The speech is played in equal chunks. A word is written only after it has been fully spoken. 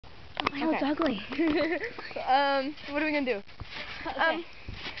My one's ugly. What are we gonna do? Okay.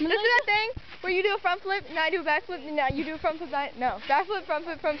 Let's do that thing where you do a front flip and I do a back flip and now you do a front flip. No, back flip, front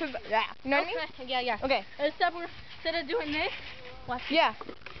flip, front flip. Yeah. You know what I mean? Yeah, yeah. Okay. Instead of doing this, watch. Yeah.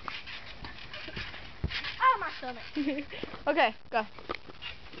 Oh, my stomach. Okay, go.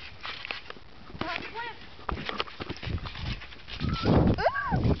 Front flip.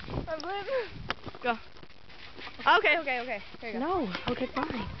 Front flip. Go. Okay. Here you go. No. Okay,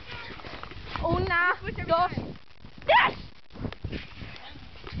 fine. Una, dos. Yes!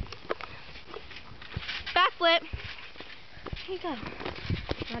 Back flip. Here you go.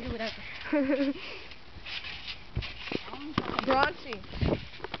 I'll do whatever. Raunchy.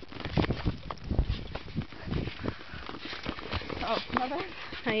 Oh, my bad.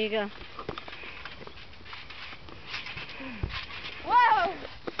 There you go. Whoa!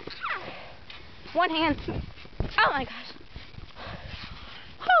 One hand. Oh my gosh.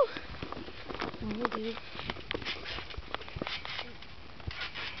 Whew. Oh, dude.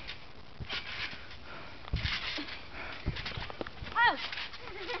 Oh!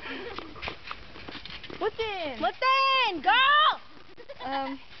 Within. Within! Go!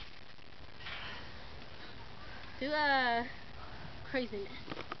 Do craziness.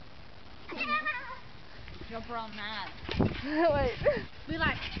 Jump around mad. Wait. Be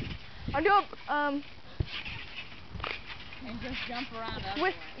like, I'll do a, And just jump around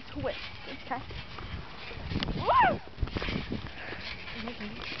twist. everywhere. Okay. Woo!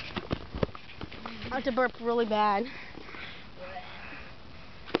 I have to burp really bad.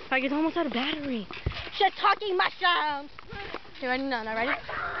 Like it's almost out of battery. Shiitake mushrooms! You ready? No, not ready?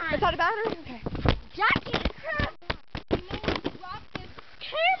 It's out of battery? Okay. Jackie!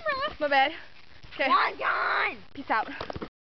 Camera! My bad. Okay. One gun! Peace out.